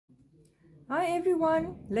Hi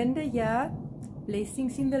everyone, Linda here.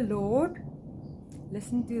 Blessings in the Lord.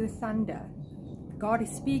 Listen to the thunder. God is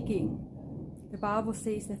speaking. The Bible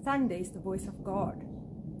says the thunder is the voice of God.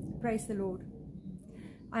 Praise the Lord.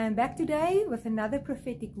 I am back today with another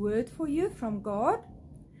prophetic word for you from God.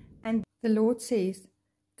 And the Lord says,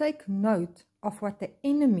 take note of what the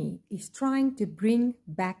enemy is trying to bring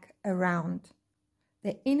back around.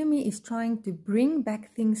 The enemy is trying to bring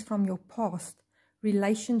back things from your past,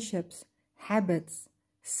 relationships, habits,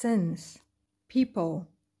 sins, people,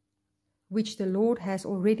 which the Lord has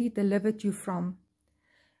already delivered you from.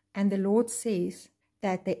 And the Lord says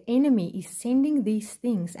that the enemy is sending these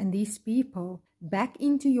things and these people back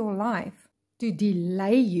into your life to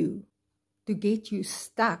delay you, to get you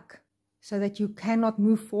stuck so that you cannot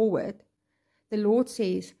move forward. The Lord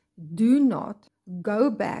says, do not go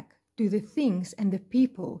back to the things and the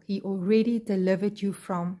people He already delivered you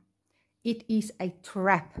from. It is a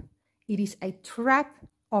trap. It is a trap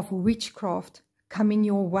of witchcraft coming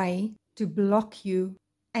your way to block you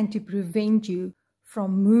and to prevent you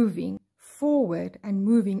from moving forward and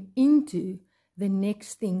moving into the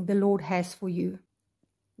next thing the Lord has for you.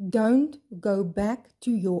 Don't go back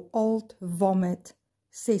to your old vomit,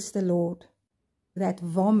 says the Lord. That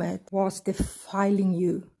vomit was defiling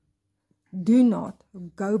you. Do not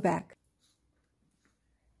go back